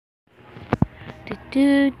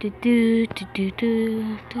Do do do do do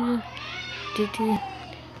do do do do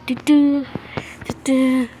do do do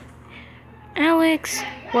do. Alex,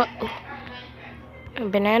 what? A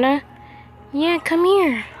banana? Yeah, come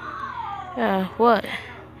here. What?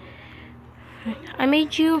 I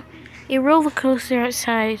made you a roller coaster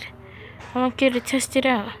outside. I want you to test it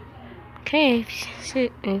out. Okay,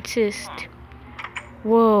 insist.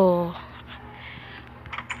 Whoa.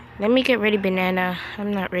 Let me get ready, banana.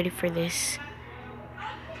 I'm not ready for this.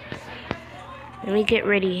 Let me get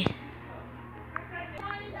ready.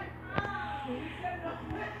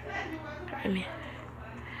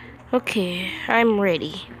 Okay, I'm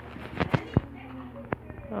ready.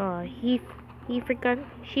 Oh, she forgot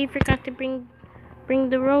to bring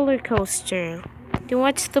the roller coaster. Then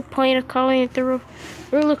what's the point of calling it the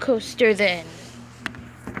roller coaster then?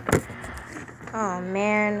 Oh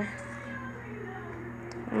man,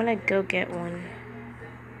 I'm gonna go get one.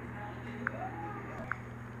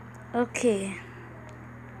 Okay,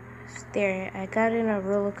 there, I got in a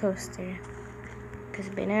roller coaster. Cause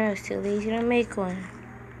Banana's too lazy to make one.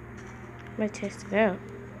 I'm gonna test it out.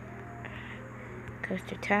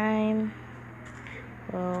 Coaster time.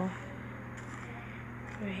 Well,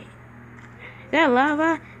 right. Is that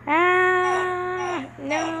lava? Ah,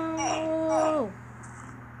 no!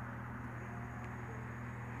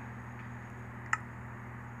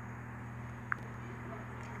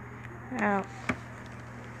 Ow.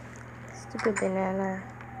 Stupid banana.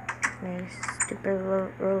 My stupid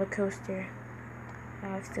roller coaster. I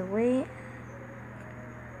have to wait.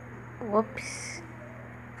 Whoops.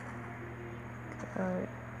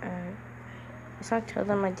 Let's not tell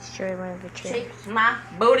them I destroyed one of the chairs. Shake my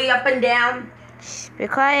booty up and down. Shh, be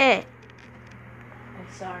quiet. I'm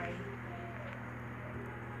sorry.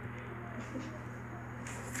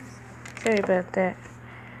 Sorry about that.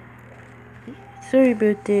 Sorry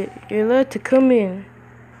about that. You're allowed to come in.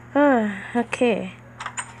 Ah, okay.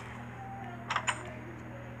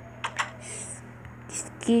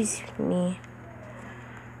 Excuse me.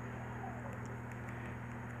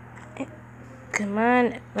 Come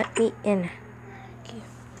on, let me in. Okay.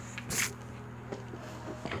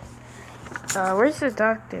 Where's the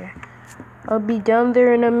doctor? I'll be down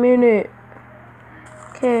there in a minute.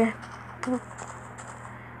 Okay.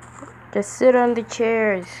 Just sit on the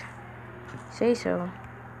chairs. Say so.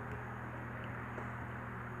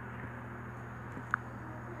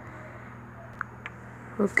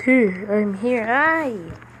 Okay, I'm here. Hi.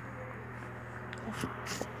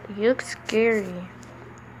 You look scary.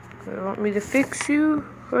 You want me to fix you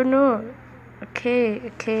or not? Okay.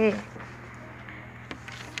 Okay.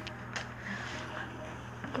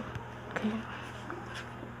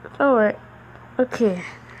 Alright. Okay.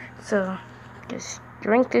 So, just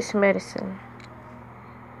drink this medicine.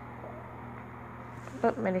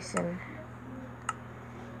 What medicine?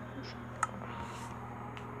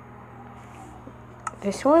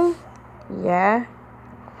 This one? Yeah.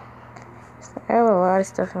 I have a lot of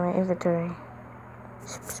stuff in my inventory.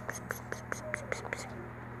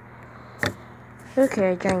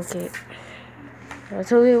 Okay, I drank it.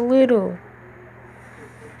 That's only a little.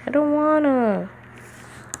 I don't wanna.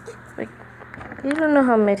 Like, you don't know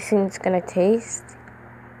how medicine's gonna taste.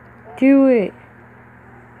 Do it.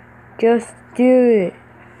 Just do it.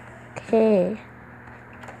 Okay.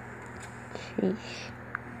 Sheesh.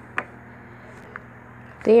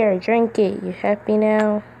 There, drink it. You happy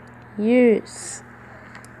now? Yes.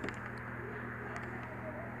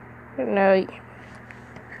 No.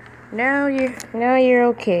 Now you're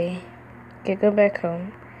okay. Okay, go back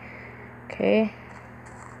home. Okay.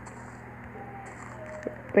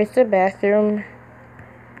 Where's the bathroom?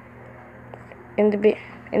 In the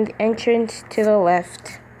entrance to the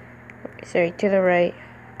left. Sorry, to the right.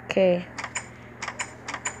 Okay.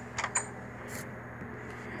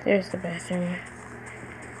 There's the bathroom.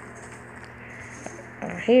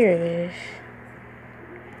 Oh, here it is.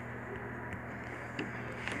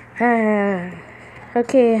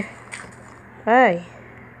 Okay. Bye.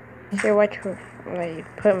 Here, watch where I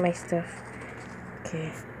put my stuff.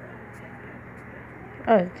 Okay.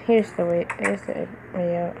 Oh, here's the way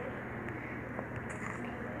out.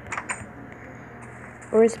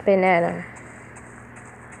 Where's Banana?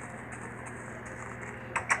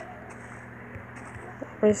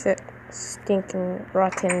 Where's that stinking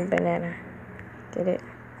rotten banana? Get it?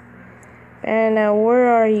 Banana, where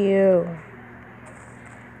are you?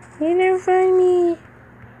 You never find me.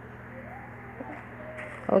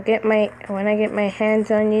 When I get my hands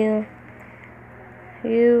on you.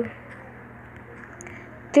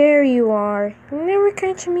 There you are. You never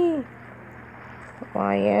catch me.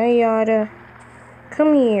 Why, yeah, yada.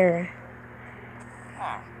 Come here.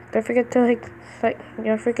 Don't forget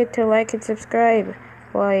to like and subscribe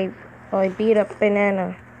while I beat up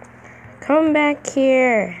Banana. Come back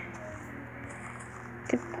here.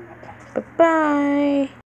 Bye-bye.